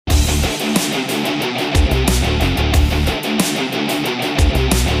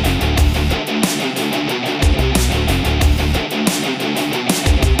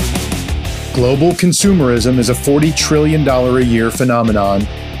Global consumerism is a $40 trillion a year phenomenon,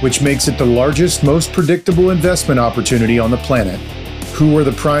 which makes it the largest, most predictable investment opportunity on the planet. Who are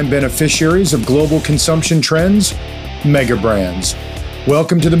the prime beneficiaries of global consumption trends? Mega brands.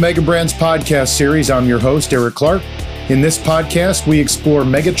 Welcome to the Mega Brands podcast series. I'm your host, Eric Clark. In this podcast, we explore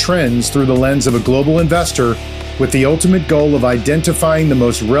mega trends through the lens of a global investor with the ultimate goal of identifying the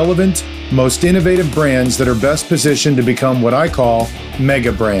most relevant, most innovative brands that are best positioned to become what I call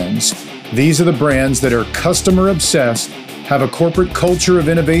mega brands. These are the brands that are customer obsessed, have a corporate culture of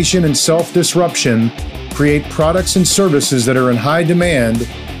innovation and self-disruption, create products and services that are in high demand,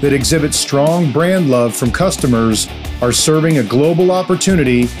 that exhibit strong brand love from customers, are serving a global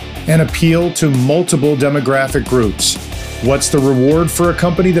opportunity, and appeal to multiple demographic groups. What's the reward for a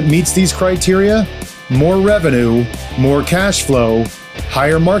company that meets these criteria? More revenue, more cash flow,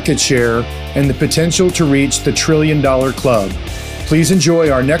 higher market share, and the potential to reach the $1 trillion club. Please enjoy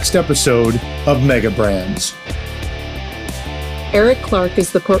our next episode of Mega Brands. Eric Clark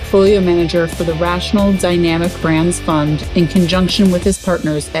is the portfolio manager for the Rational Dynamic Brands Fund in conjunction with his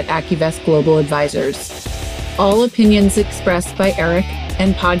partners at AccuVest Global Advisors. All opinions expressed by Eric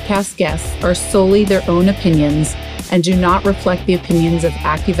and podcast guests are solely their own opinions and do not reflect the opinions of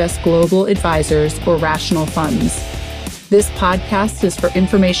AccuVest Global Advisors or Rational Funds. This podcast is for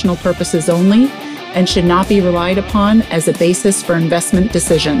informational purposes only and should not be relied upon as a basis for investment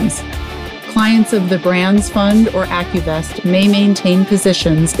decisions. Clients of the Brands Fund or AccuVest may maintain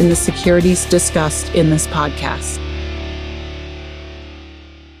positions in the securities discussed in this podcast.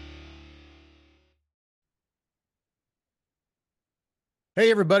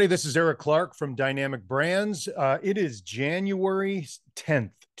 Hey everybody, this is Eric Clark from Dynamic Brands. It is January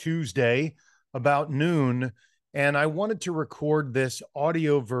 10th, Tuesday, about noon, and I wanted to record this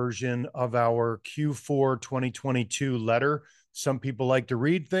audio version of our Q4 2022 letter. Some people like to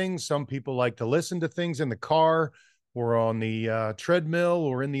read things, some people like to listen to things in the car or on the treadmill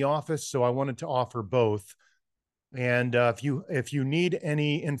or in the office, so I wanted to offer both. And if you need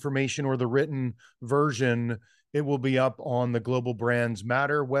any information or the written version, it will be up on the Global Brands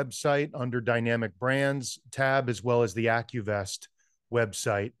Matter website under Dynamic Brands tab, as well as the AccuVest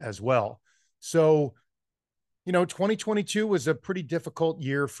website as well. So, 2022 was a pretty difficult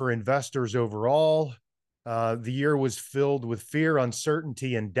year for investors overall. The year was filled with fear,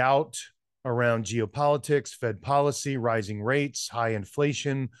 uncertainty, and doubt around geopolitics, Fed policy, rising rates, high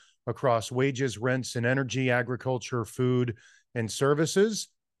inflation across wages, rents, and energy, agriculture, food, and services.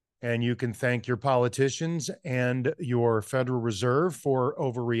 And you can thank your politicians and your Federal Reserve for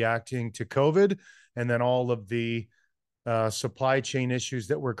overreacting to COVID, and then all of the supply chain issues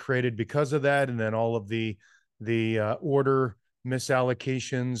that were created because of that, and then all of the order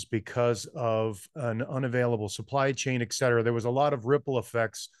misallocations because of an unavailable supply chain, et cetera. There was a lot of ripple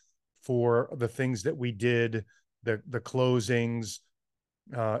effects for the things that we did, the closings,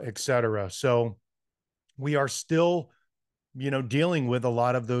 et cetera. So we are still dealing with a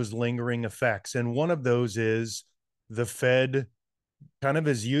lot of those lingering effects. And one of those is the Fed kind of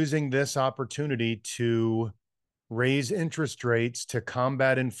is using this opportunity to raise interest rates to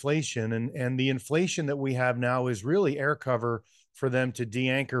combat inflation. And the inflation that we have now is really air cover for them to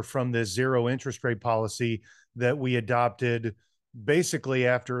de-anchor from this zero interest rate policy that we adopted basically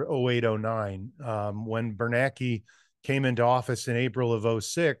after 08, 09. When Bernanke came into office in April of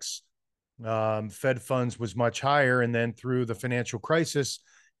 06, Fed funds was much higher. And then through the financial crisis,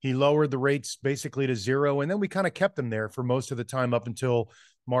 he lowered the rates basically to zero. And then we kind of kept them there for most of the time up until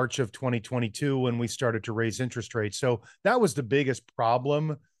March of 2022, when we started to raise interest rates. So that was the biggest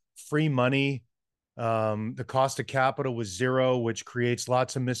problem. Free money. The cost of capital was zero, which creates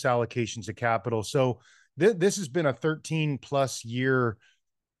lots of misallocations of capital. So this has been a 13 plus year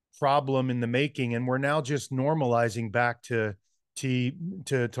problem in the making. And we're now just normalizing back to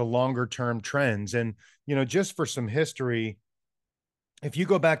longer term trends. And, just for some history, if you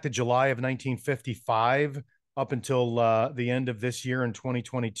go back to July of 1955 up until the end of this year in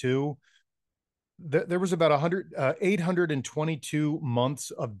 2022, there was about 822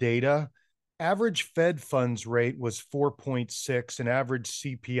 months of data. Average Fed funds rate was 4.6 and average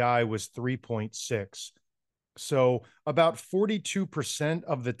CPI was 3.6. So about 42%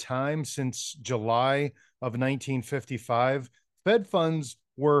 of the time since July of 1955, Fed funds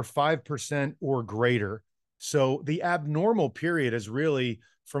were 5% or greater. So the abnormal period is really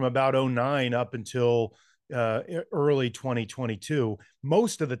from about 09 up until early 2022.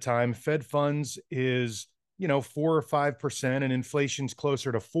 Most of the time, Fed funds is 4 or 5%, and inflation's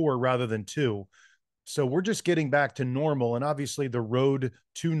closer to 4 rather than 2. So we're just getting back to normal. And obviously the road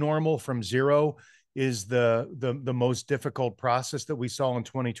to normal from zero is the most difficult process that we saw in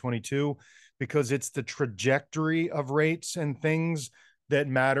 2022, because it's the trajectory of rates and things that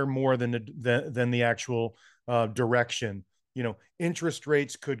matter more than the actual direction. Interest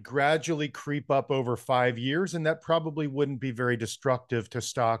rates could gradually creep up over 5 years, and that probably wouldn't be very destructive to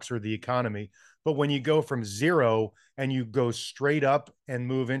stocks or the economy. But when you go from zero and you go straight up and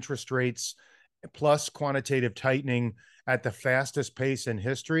move interest rates plus quantitative tightening at the fastest pace in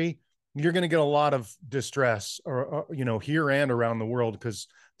history, you're going to get a lot of distress, or here and around the world, because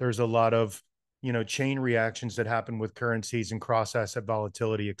there's a lot of chain reactions that happen with currencies and cross asset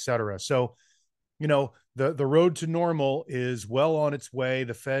volatility, et cetera. So the road to normal is well on its way.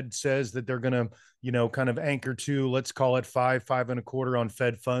 The Fed says that they're going to kind of anchor to, let's call it 5.25 on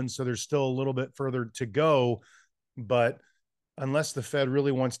Fed funds. So there's still a little bit further to go, but unless the Fed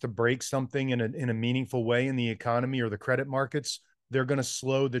really wants to break something in a meaningful way in the economy or the credit markets, they're going to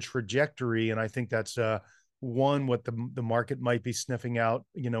slow the trajectory. And I think that's what the market might be sniffing out,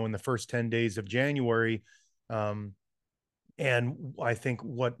 in the first 10 days of January. And I think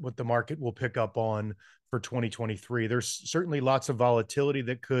what the market will pick up on for 2023. There's certainly lots of volatility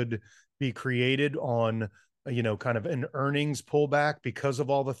that could be created on, kind of an earnings pullback because of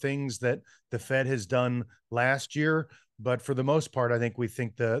all the things that the Fed has done last year. But for the most part, I think we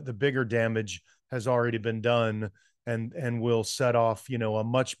think the bigger damage has already been done, and will set off, a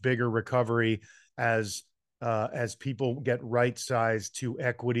much bigger recovery as people get right sized to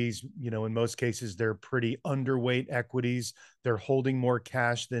equities. In most cases, they're pretty underweight equities. They're holding more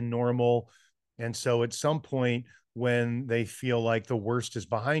cash than normal. And so at some point, when they feel like the worst is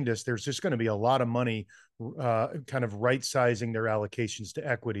behind us, there's just going to be a lot of money kind of right sizing their allocations to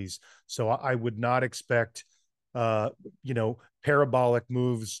equities. So I would not expect parabolic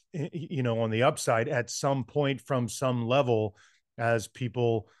moves, on the upside at some point from some level, as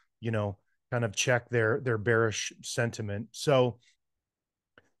people, kind of check their bearish sentiment. So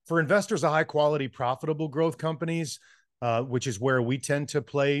for investors of high quality, profitable growth companies, which is where we tend to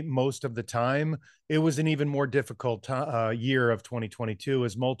play most of the time, it was an even more difficult year of 2022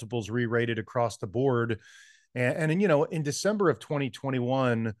 as multiples re-rated across the board. And in December of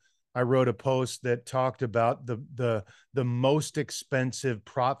 2021, I wrote a post that talked about the most expensive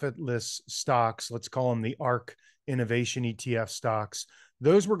profitless stocks. Let's call them the ARK Innovation ETF stocks.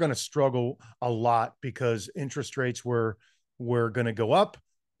 Those were going to struggle a lot because interest rates were going to go up,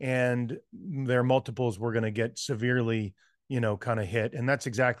 and their multiples were going to get severely, kind of hit. And that's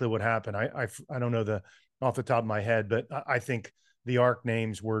exactly what happened. I don't know off the top of my head, but I think the ARK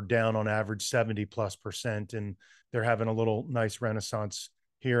names were down on average 70+%, and they're having a little nice renaissance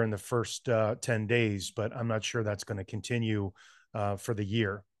here in the first 10 days, but I'm not sure that's going to continue for the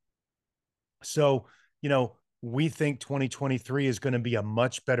year. So, we think 2023 is going to be a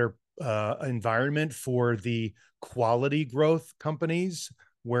much better environment for the quality growth companies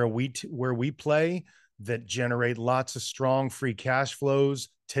where we play, that generate lots of strong free cash flows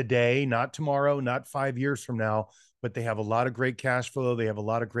today, not tomorrow, not 5 years from now, but they have a lot of great cash flow. They have a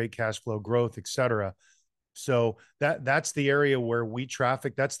lot of great cash flow growth, et cetera. So that's the area where we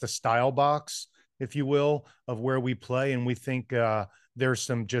traffic. That's the style box, if you will, of where we play. And we think there's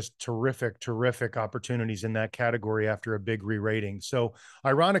some just terrific opportunities in that category after a big re-rating. So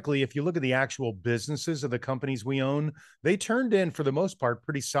ironically, if you look at the actual businesses of the companies we own, they turned in, for the most part,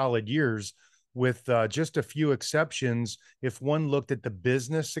 pretty solid years, with just a few exceptions. If one looked at the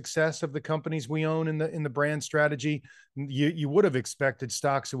business success of the companies we own in the brand strategy, you would have expected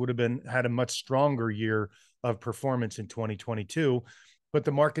stocks that would have had a much stronger year of performance in 2022. But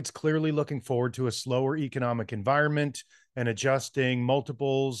the market's clearly looking forward to a slower economic environment and adjusting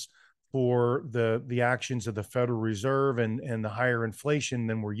multiples for the actions of the Federal Reserve and the higher inflation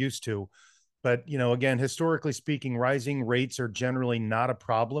than we're used to. But, again, historically speaking, rising rates are generally not a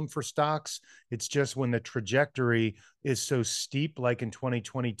problem for stocks. It's just when the trajectory is so steep, like in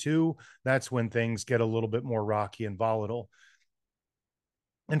 2022, that's when things get a little bit more rocky and volatile.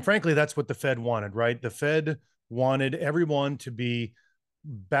 And frankly, that's what the Fed wanted, right? The Fed wanted everyone to be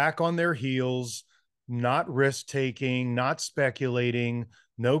back on their heels, not risk-taking, not speculating,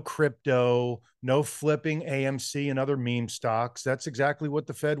 no crypto, no flipping AMC and other meme stocks. That's exactly what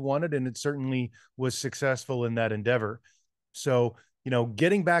the Fed wanted, and it certainly was successful in that endeavor. So,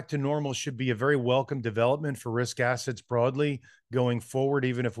 getting back to normal should be a very welcome development for risk assets broadly going forward,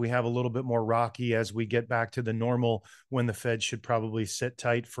 even if we have a little bit more rocky as we get back to the normal, when the Fed should probably sit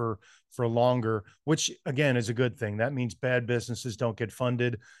tight for longer, which again is a good thing. That means bad businesses don't get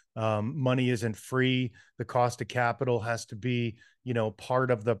funded. Money isn't free. The cost of capital has to be,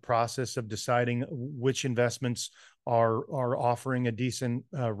 part of the process of deciding which investments are offering a decent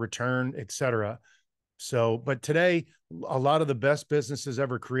return, et cetera. So, but today, a lot of the best businesses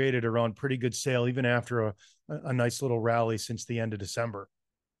ever created are on pretty good sale, even after a nice little rally since the end of December.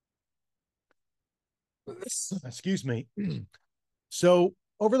 Excuse me. So,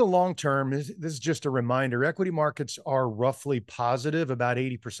 over the long term, this is just a reminder, equity markets are roughly positive about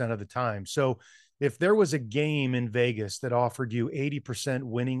 80% of the time. So, if there was a game in Vegas that offered you 80%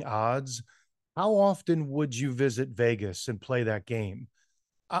 winning odds, how often would you visit Vegas and play that game?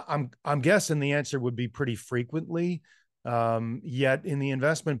 I'm guessing the answer would be pretty frequently. Yet in the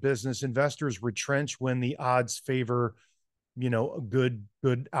investment business, investors retrench when the odds favor,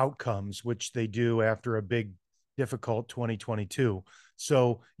 good outcomes, which they do after a big, difficult 2022.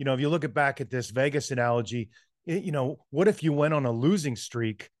 So, if you look back at this Vegas analogy, what if you went on a losing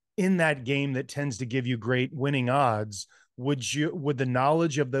streak in that game that tends to give you great winning odds? Would the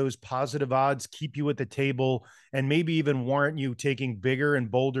knowledge of those positive odds keep you at the table and maybe even warrant you taking bigger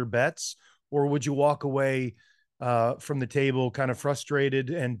and bolder bets? Or would you walk away from the table kind of frustrated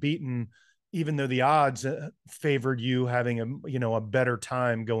and beaten, even though the odds favored you having a better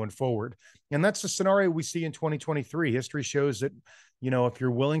time going forward? And that's the scenario we see in 2023. History shows that, if you're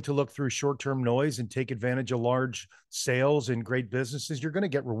willing to look through short-term noise and take advantage of large sales and great businesses, you're going to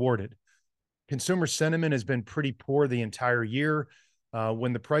get rewarded. Consumer sentiment has been pretty poor the entire year.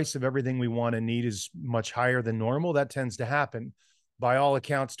 When the price of everything we want and need is much higher than normal, that tends to happen. By all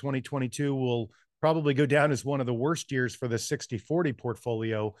accounts, 2022 will probably go down as one of the worst years for the 60-40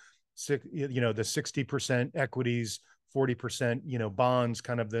 portfolio. The 60% equities, 40%, bonds,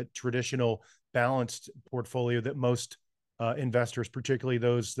 kind of the traditional balanced portfolio that most investors, particularly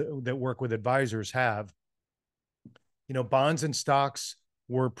those that work with advisors, have. Bonds and stocks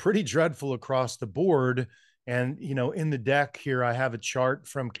were pretty dreadful across the board. And, in the deck here, I have a chart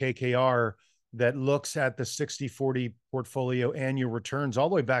from KKR that looks at the 60-40 portfolio annual returns all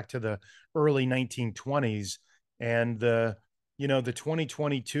the way back to the early 1920s. And the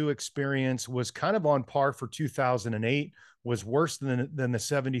 2022 experience was kind of on par for 2008, was worse than the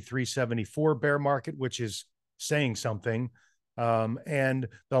 73-74 bear market, which is saying something. And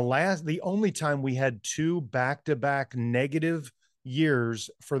the only time we had two back-to-back negative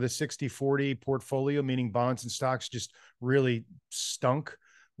years for the 60-40 portfolio, meaning bonds and stocks just really stunk,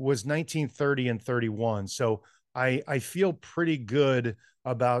 was 1930 and 31. So I feel pretty good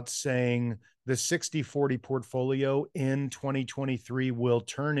about saying the 60-40 portfolio in 2023 will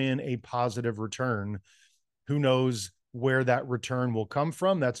turn in a positive return. Who knows where that return will come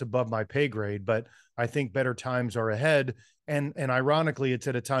from? That's above my pay grade, but I think better times are ahead. And ironically, it's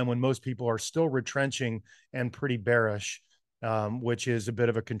at a time when most people are still retrenching and pretty bearish, which is a bit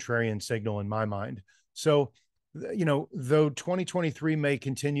of a contrarian signal in my mind. So, though 2023 may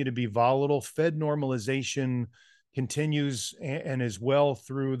continue to be volatile, Fed normalization continues and is well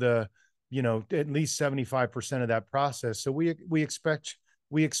through the, at least 75% of that process. So we expect,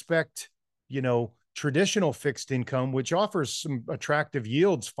 traditional fixed income, which offers some attractive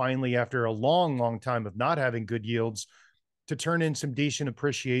yields finally after a long, long time of not having good yields, to turn in some decent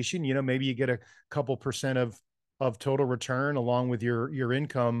appreciation. Maybe you get a couple percent of total return along with your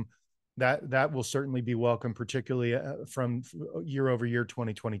income. That will certainly be welcome, particularly from year over year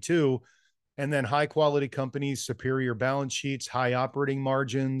 2022. And then high quality companies, superior balance sheets, high operating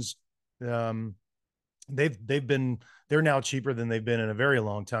margins. They're now cheaper than they've been in a very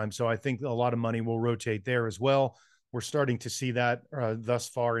long time. So I think a lot of money will rotate there as well. We're starting to see that thus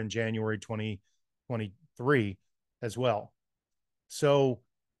far in January 2023 as well. So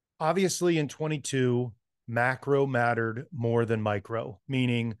obviously in 22, macro mattered more than micro,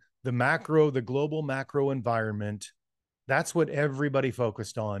 meaning the global macro environment. That's what everybody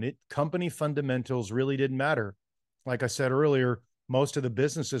focused on. Company fundamentals really didn't matter. Like I said earlier, most of the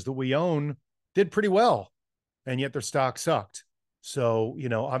businesses that we own did pretty well, and yet their stock sucked. So,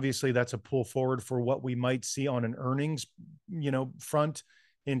 obviously that's a pull forward for what we might see on an earnings, front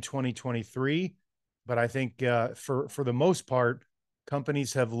in 2023. But I think for the most part,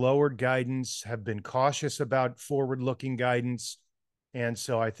 companies have lowered guidance, have been cautious about forward-looking guidance. And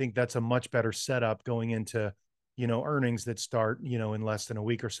so I think that's a much better setup going into, earnings that start, in less than a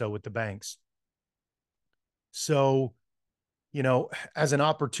week or so with the banks. So, as an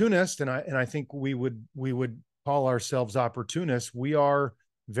opportunist, and I think we would call ourselves opportunists, we are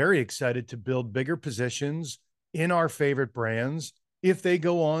very excited to build bigger positions in our favorite brands if they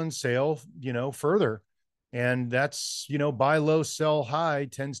go on sale, further. And that's, buy low, sell high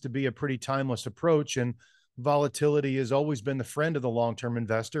tends to be a pretty timeless approach. And volatility has always been the friend of the long-term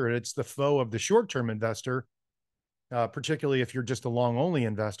investor, and it's the foe of the short-term investor, particularly if you're just a long-only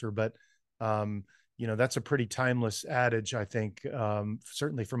investor. But, that's a pretty timeless adage, I think,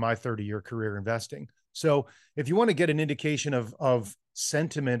 certainly for my 30-year career investing. So if you want to get an indication of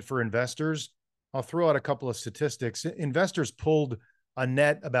sentiment for investors, I'll throw out a couple of statistics. Investors pulled a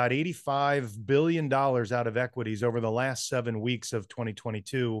net about $85 billion out of equities over the last 7 weeks of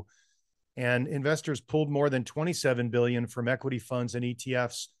 2022. And investors pulled more than 27 billion from equity funds and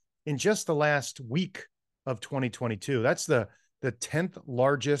ETFs in just the last week of 2022. That's the 10th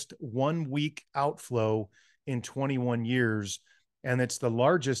largest 1 week outflow in 21 years. And it's the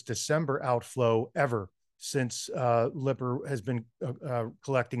largest December outflow ever since Lipper has been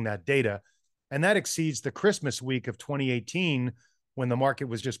collecting that data. And that exceeds the Christmas week of 2018, when the market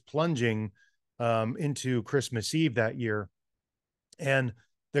was just plunging into Christmas Eve that year. And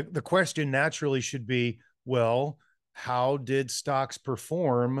the question naturally should be, well, how did stocks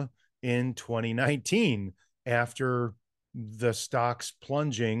perform in 2019 after the stocks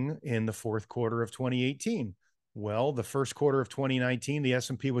plunging in the fourth quarter of 2018? Well, the first quarter of 2019, the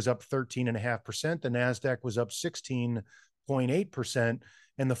S&P was up 13.5%. The NASDAQ was up 16.8%.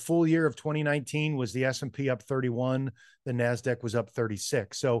 And the full year of 2019 was the S&P up 31. The NASDAQ was up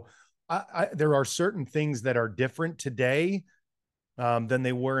 36. So there are certain things that are different today than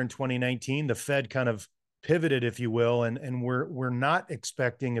they were in 2019. The Fed kind of pivoted, if you will, and we're not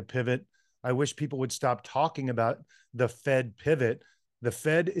expecting a pivot. I wish people would stop talking about the Fed pivot. The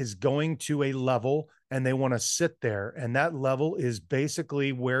Fed is going to a level and they want to sit there. And that level is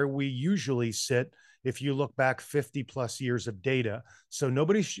basically where we usually sit if you look back 50 plus years of data. So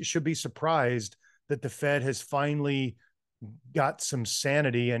nobody should be surprised that the Fed has finally got some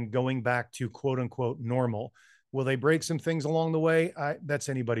sanity and going back to quote unquote normal. Will they break some things along the way? That's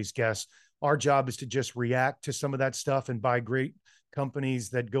anybody's guess. Our job is to just react to some of that stuff and buy great companies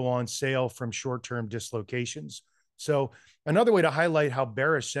that go on sale from short-term dislocations. So another way to highlight how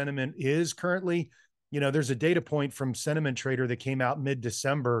bearish sentiment is currently, there's a data point from Sentiment Trader that came out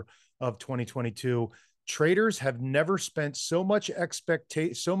mid-December of 2022. Traders have never spent so much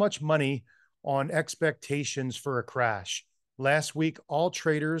money on expectations for a crash. Last week, all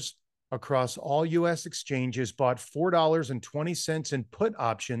traders across all U.S. exchanges bought $4.20 in put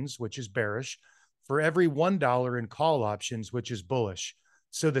options, which is bearish, for every $1 in call options, which is bullish.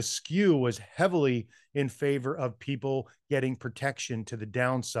 So the skew was heavily in favor of people getting protection to the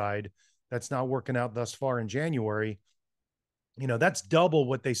downside. That's not working out thus far in January. That's double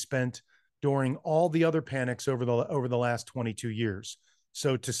what they spent during all the other panics over the last 22 years.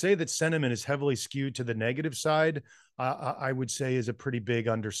 So to say that sentiment is heavily skewed to the negative side, I would say is a pretty big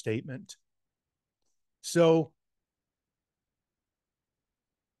understatement. So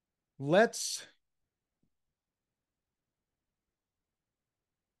let's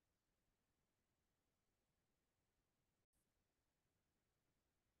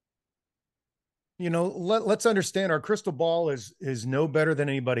let's understand our crystal ball is no better than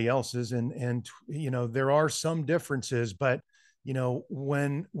anybody else's, and there are some differences, but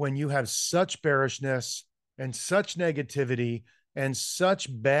when you have such bearishness and such negativity and such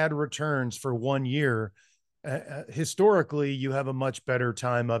bad returns for 1 year, historically you have a much better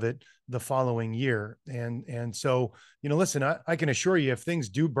time of it the following year. And so listen, I can assure you, if things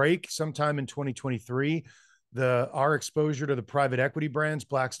do break sometime in 2023, our exposure to the private equity brands,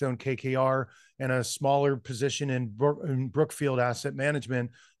 Blackstone, KKR, and a smaller position in Brookfield Asset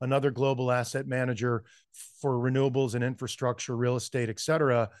Management, another global asset manager for renewables and infrastructure, real estate, et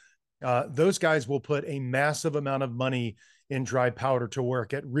cetera. Those guys will put a massive amount of money in dry powder to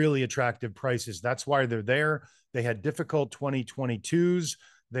work at really attractive prices. That's why they're there. They had difficult 2022s.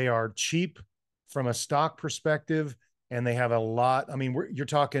 They are cheap from a stock perspective, and they have a lot. I mean, you're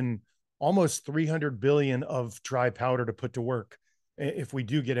talking almost 300 billion of dry powder to put to work if we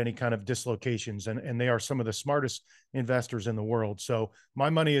do get any kind of dislocations. And they are some of the smartest investors in the world. So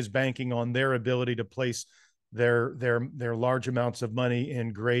my money is banking on their ability to place their large amounts of money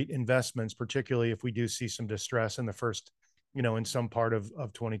in great investments, particularly if we do see some distress in the first, in some part of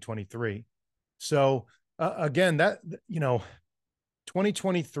 2023. So again,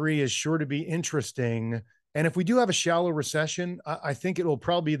 2023 is sure to be interesting. And if we do have a shallow recession, I think it will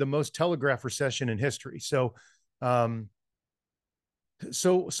probably be the most telegraphed recession in history. So,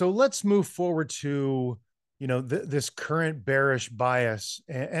 so let's move forward to, this current bearish bias.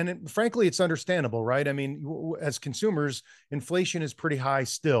 And frankly, it's understandable, right? I mean, as consumers, inflation is pretty high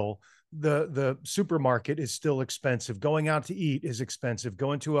still. The supermarket is still expensive. Going out to eat is expensive.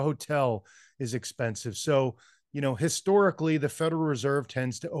 Going to a hotel is expensive. So, historically, the Federal Reserve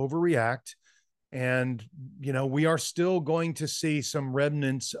tends to overreact. And, we are still going to see some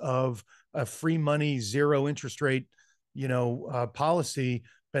remnants of a free money, zero interest rate, policy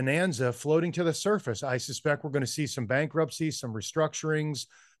bonanza floating to the surface. I suspect we're going to see some bankruptcies, some restructurings,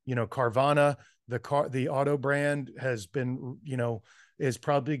 Carvana, the auto brand, has been, is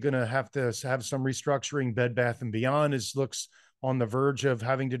probably going to have some restructuring. Bed Bath and Beyond looks on the verge of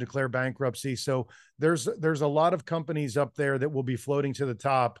having to declare bankruptcy. So there's a lot of companies up there that will be floating to the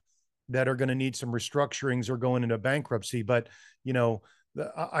top that are going to need some restructurings or going into bankruptcy. But,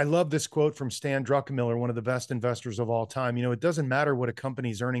 I love this quote from Stan Druckenmiller, one of the best investors of all time. It doesn't matter what a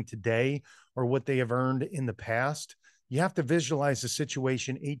company's earning today or what they have earned in the past. You have to visualize the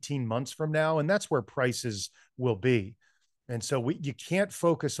situation 18 months from now, and that's where prices will be. And so you can't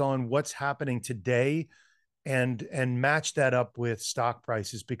focus on what's happening today and match that up with stock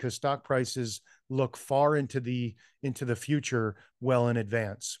prices, because stock prices look far into the future well in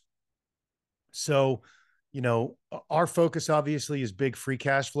advance. So, our focus obviously is big free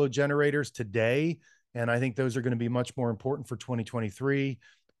cash flow generators today. And I think those are going to be much more important for 2023.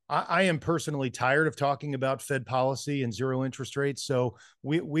 I am personally tired of talking about Fed policy and zero interest rates. So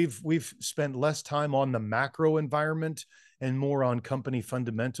we've spent less time on the macro environment and more on company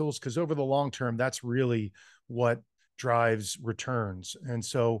fundamentals, because over the long term, that's really what drives returns. And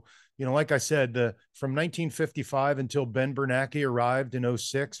so, like I said, from 1955 until Ben Bernanke arrived in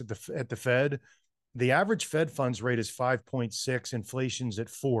 2006 at the Fed, the average Fed funds rate is 5.6, inflation's at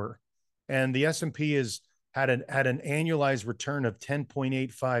 4, and the S&P had an annualized return of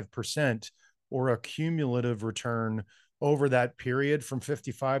 10.85%, or a cumulative return over that period from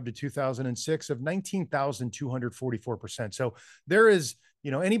 55 to 2006 of 19,244%. So there is,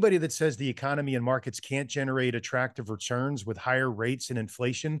 anybody that says the economy and markets can't generate attractive returns with higher rates and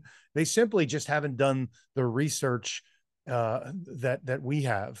inflation, they simply just haven't done the research that we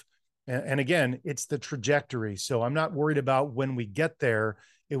have. And again, it's the trajectory. So I'm not worried about when we get there.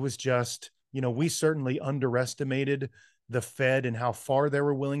 It was just, we certainly underestimated the Fed and how far they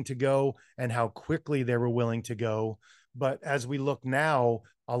were willing to go and how quickly they were willing to go. But as we look now,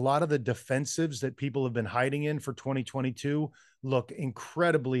 a lot of the defensives that people have been hiding in for 2022 look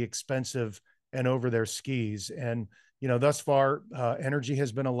incredibly expensive and over their skis. And, thus far, energy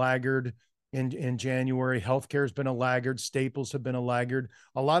has been a laggard. In January, healthcare has been a laggard. Staples have been a laggard.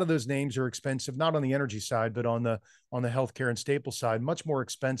 A lot of those names are expensive, not on the energy side, but on the healthcare and Staples side, much more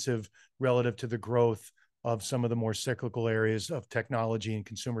expensive relative to the growth of some of the more cyclical areas of technology and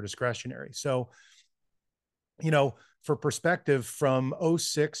consumer discretionary. So, for perspective, from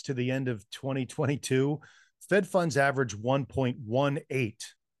 2006 to the end of 2022, Fed funds average 1.18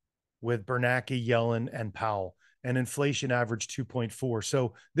 with Bernanke, Yellen, and Powell, and inflation averaged 2.4.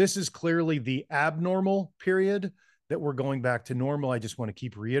 So this is clearly the abnormal period that we're going back to normal. I just want to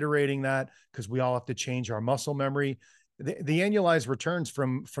keep reiterating that, because we all have to change our muscle memory. The annualized returns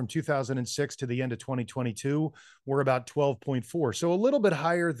from 2006 to the end of 2022 were about 12.4. So a little bit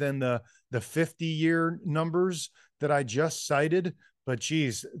higher than the 50-year numbers that I just cited, but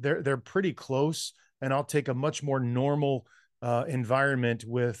geez, they're pretty close. And I'll take a much more normal environment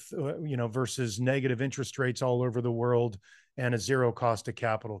with, versus negative interest rates all over the world and a zero cost of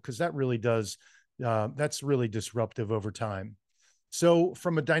capital, because that really does, that's really disruptive over time. So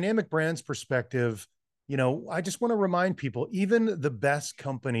from a Dynamic Brands perspective, I just want to remind people, even the best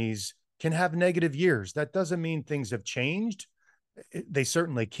companies can have negative years. That doesn't mean things have changed. They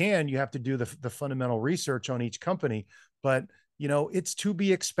certainly can. You have to do the fundamental research on each company, but it's to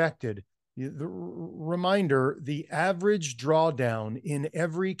be expected. The reminder, the average drawdown in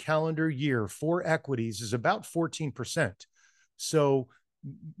every calendar year for equities is about 14%. So,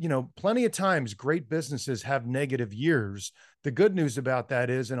 plenty of times great businesses have negative years. The good news about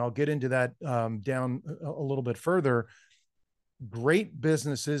that is, and I'll get into that down a little bit further, great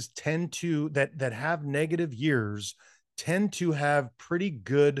businesses tend to, that have negative years, tend to have pretty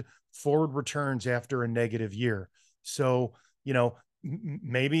good forward returns after a negative year. So,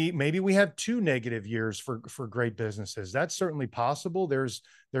 maybe we have 2 negative years for great businesses. That's certainly possible. There's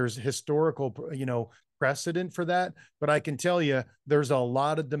historical, precedent for that, but I can tell you there's a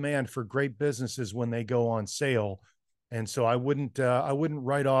lot of demand for great businesses when they go on sale. And so I wouldn't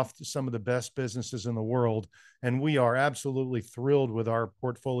write off some of the best businesses in the world. And we are absolutely thrilled with our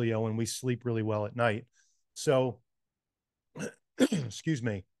portfolio, and we sleep really well at night. So, excuse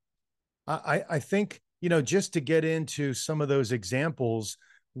me. I think, just to get into some of those examples,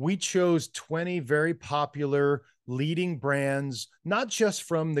 we chose 20 very popular leading brands, not just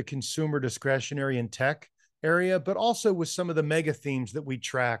from the consumer discretionary and tech area, but also with some of the mega themes that we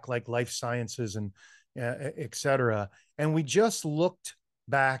track, like life sciences and et cetera. And we just looked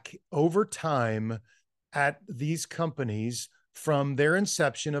back over time at these companies from their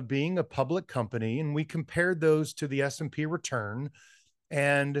inception of being a public company, and we compared those to the S&P return.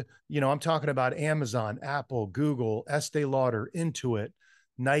 And, I'm talking about Amazon, Apple, Google, Estee Lauder, Intuit,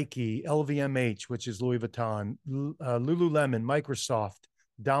 Nike, LVMH, which is Louis Vuitton, Lululemon, Microsoft,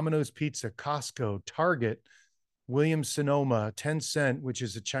 Domino's Pizza, Costco, Target, Williams Sonoma, Tencent, which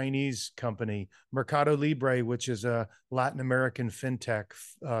is a Chinese company, Mercado Libre, which is a Latin American fintech,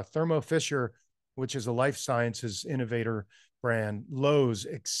 Thermo Fisher, which is a life sciences innovator brand, Lowe's,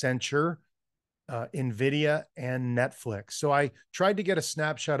 Accenture, NVIDIA, and Netflix. So I tried to get a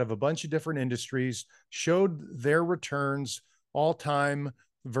snapshot of a bunch of different industries, showed their returns all time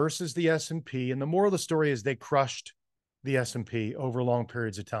versus the S&P. And the moral of the story is they crushed the S&P over long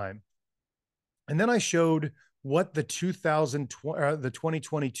periods of time. And then I showed what the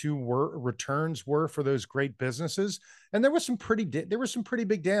 2022 returns were for those great businesses. And there was some pretty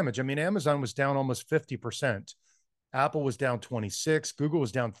big damage. I mean, Amazon was down almost 50%. Apple was down 26, Google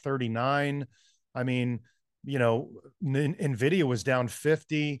was down 39. I mean, you know, NVIDIA was down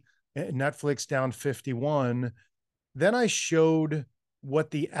 50, Netflix down 51. Then I showed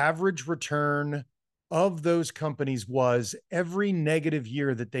what the average return of those companies was every negative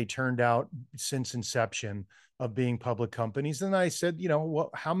year that they turned out since inception of being public companies. And I said, you know,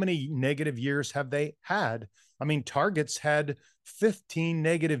 how many negative years have they had? I mean, Target's had 15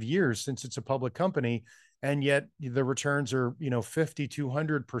 negative years since it's a public company. And yet the returns are, you know,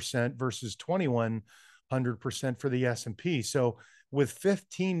 5,200% versus 2,100% for the S&P. So with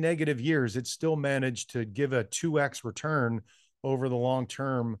 15 negative years, it still managed to give a 2x return over the long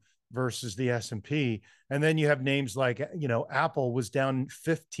term versus the S&P. And then you have names like, you know, Apple was down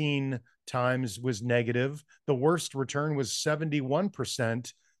 15 times, was negative. The worst return was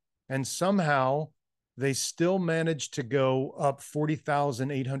 71%. And somehow they still managed to go up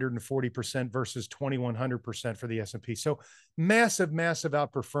 40,840% versus 2,100% for the S&P. So massive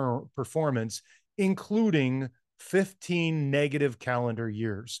outperformance, including 15 negative calendar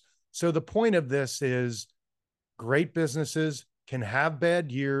years. So the point of this is great businesses can have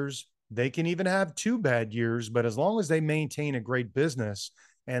bad years. They can even have 2 bad years, but as long as they maintain a great business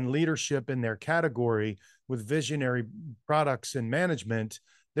and leadership in their category with visionary products and management,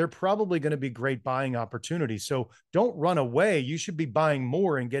 they're probably going to be great buying opportunities. So don't run away. You should be buying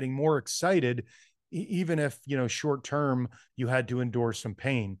more and getting more excited, even if, you know, short term you had to endure some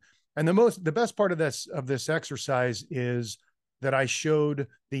pain. And the best part of this exercise is that I showed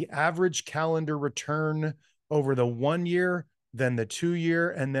the average calendar return over the 1 year, then the 2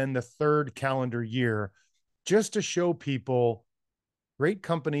 year, and then the 3rd calendar year, just to show people great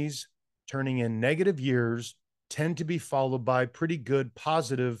companies turning in negative years tend to be followed by pretty good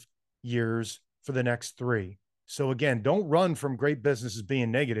positive years for the next 3. So again, don't run from great businesses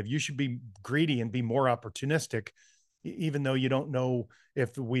being negative. You should be greedy and be more opportunistic, even though you don't know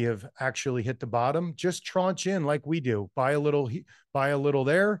if we have actually hit the bottom. Just tranche in like we do. Buy a little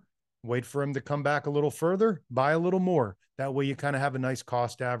there, wait for them to come back a little further, buy a little more. That way you kind of have a nice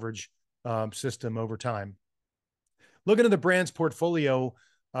cost average system over time. Looking at the brand's portfolio,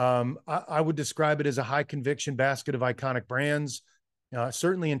 I would describe it as a high conviction basket of iconic brands.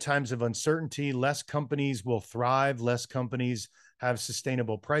 Certainly in times of uncertainty, less companies will thrive, less companies have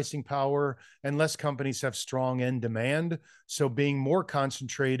sustainable pricing power, and less companies have strong end demand. So being more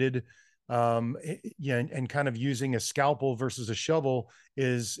concentrated and kind of using a scalpel versus a shovel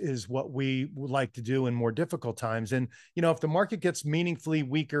is what we would like to do in more difficult times. And, you know, if the market gets meaningfully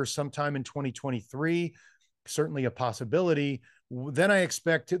weaker sometime in 2023, certainly a possibility, then I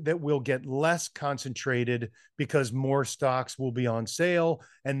expect that we'll get less concentrated because more stocks will be on sale,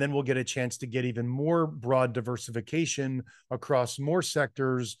 and then we'll get a chance to get even more broad diversification across more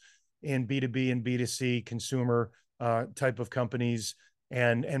sectors in B2B and B2C consumer type of companies,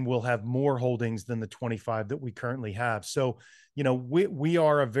 and we'll have more holdings than the 25 that we currently have. So, you know, we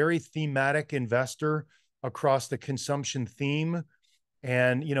are a very thematic investor across the consumption theme.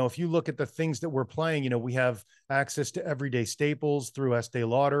 And, you know, if you look at the things that we're playing, you know, we have access to everyday staples through Estee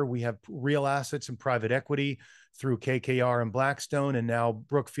Lauder. We have real assets and private equity through KKR and Blackstone, and now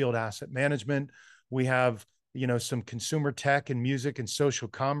Brookfield Asset Management. We have, you know, some consumer tech and music and social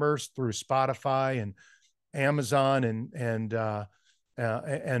commerce through Spotify and Amazon and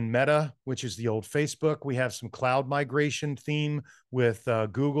Meta, which is the old Facebook. We have some cloud migration theme with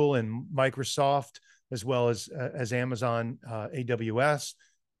Google and Microsoft, as well as Amazon AWS.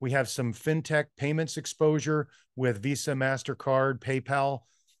 We have some fintech payments exposure with Visa, MasterCard, PayPal,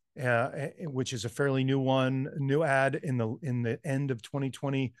 which is a fairly new ad in the end of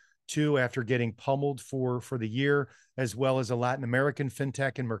 2022 after getting pummeled for the year, as well as a Latin American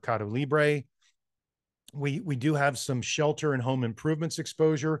fintech in Mercado Libre. We do have some shelter and home improvements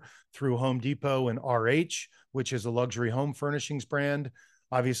exposure through Home Depot and RH, which is a luxury home furnishings brand.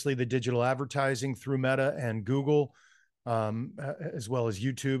 Obviously, the digital advertising through Meta and Google. as well as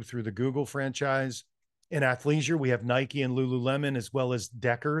YouTube through the Google franchise. In athleisure, we have Nike and Lululemon, as well as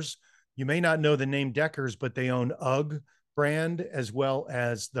Deckers. You may not know the name Deckers, but they own UGG brand as well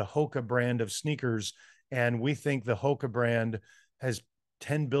as the Hoka brand of sneakers. And we think the Hoka brand has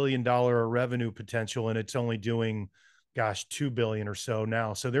 $10 billion revenue potential, and it's only doing, $2 billion or so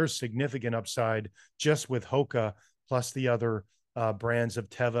now. So there's significant upside just with Hoka, plus the other brands of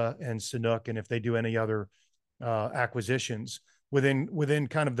Teva and Sanuk. And if they do any other acquisitions within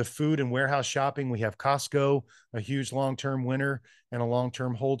kind of the food and warehouse shopping, we have Costco, a huge long-term winner and a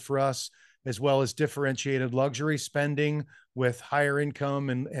long-term hold for us, as well as differentiated luxury spending with higher income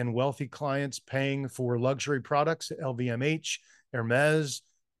and wealthy clients paying for luxury products, LVMH, Hermes,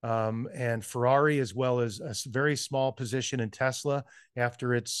 and Ferrari, as well as a very small position in Tesla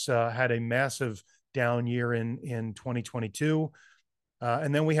after it's had a massive down year in 2022.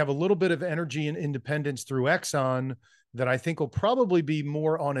 And then we have a little bit of energy and independence through Exxon that I think will probably be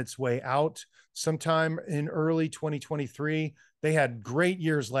more on its way out sometime in early 2023. They had great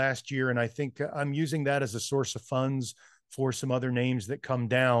years last year, and I think I'm using that as a source of funds for some other names that come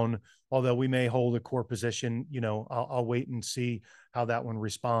down, although we may hold a core position. I'll wait and see how that one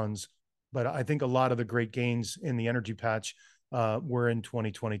responds. But I think a lot of the great gains in the energy patch were in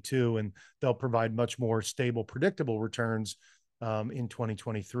 2022, and they'll provide much more stable, predictable returns in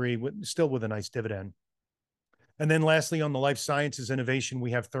 2023, still with a nice dividend. And then lastly, on the life sciences innovation, we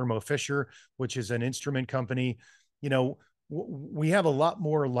have Thermo Fisher, which is an instrument company. We have a lot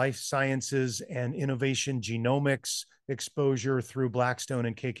more life sciences and innovation genomics exposure through Blackstone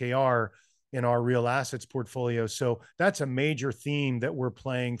and KKR in our real assets portfolio. So that's a major theme that we're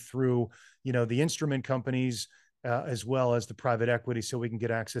playing through, the instrument companies, as well as the private equity, so we can get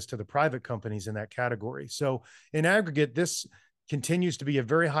access to the private companies in that category. So in aggregate, this continues to be a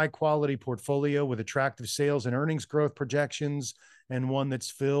very high quality portfolio with attractive sales and earnings growth projections, and one that's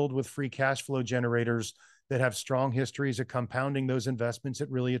filled with free cash flow generators that have strong histories of compounding those investments at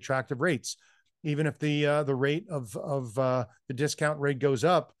really attractive rates. Even if the rate of the discount rate goes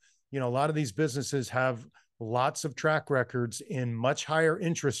up, a lot of these businesses have lots of track records in much higher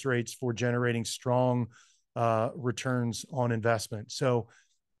interest rates for generating strong returns on investment. So,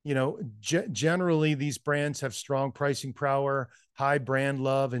 generally these brands have strong pricing power, high brand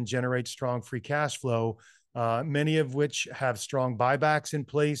love, and generate strong free cash flow, many of which have strong buybacks in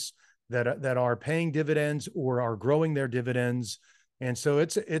place that are paying dividends or are growing their dividends. And so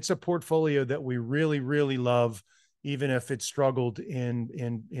it's a portfolio that we really, really love, even if it struggled in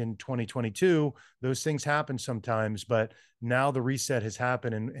 2022. Those things happen sometimes, but now the reset has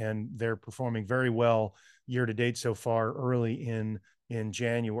happened, and they're performing very well year to date so far, early in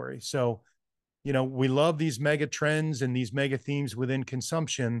January. So, we love these mega trends and these mega themes within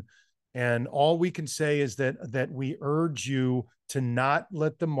consumption. And all we can say is that we urge you to not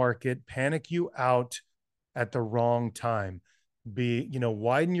let the market panic you out at the wrong time.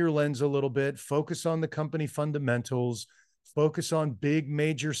 Widen your lens a little bit, focus on the company fundamentals, focus on big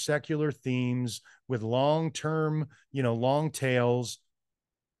major secular themes with long-term, long tails,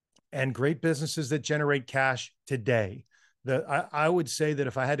 and great businesses that generate cash today. I would say that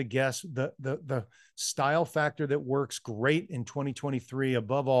if I had to guess, the style factor that works great in 2023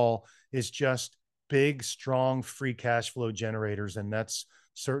 above all is just big, strong free cash flow generators. And that's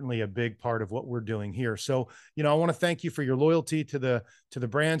certainly a big part of what we're doing here. So, I want to thank you for your loyalty to the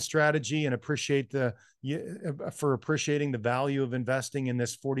brand strategy, and appreciate for appreciating the value of investing in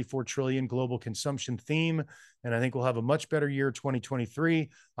this 44 trillion global consumption theme. And I think we'll have a much better year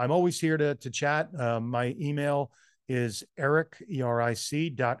 2023. I'm always here to chat. My email is Eric,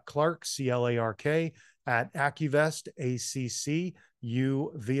 ERIC.Clark, CLARK, at Accuvest,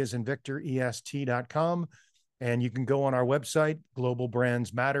 ACCUV as in Victor, EST.com. And you can go on our website,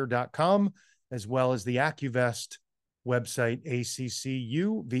 globalbrandsmatter.com, as well as the Accuvest website,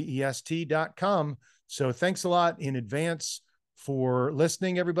 ACCUVEST.com. So thanks a lot in advance for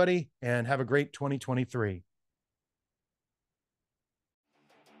listening, everybody, and have a great 2023.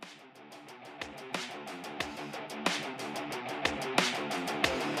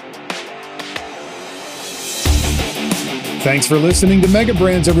 Thanks for listening to Mega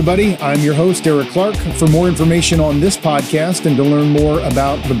Brands, everybody. I'm your host, Eric Clark. For more information on this podcast and to learn more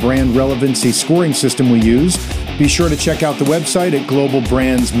about the brand relevancy scoring system we use, be sure to check out the website at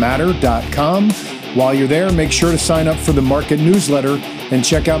globalbrandsmatter.com. While you're there, make sure to sign up for the market newsletter and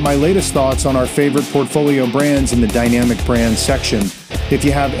check out my latest thoughts on our favorite portfolio brands in the Dynamic Brands section. If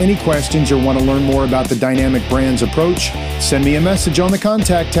you have any questions or want to learn more about the Dynamic Brands approach, send me a message on the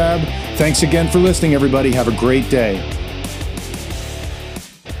contact tab. Thanks again for listening, everybody. Have a great day.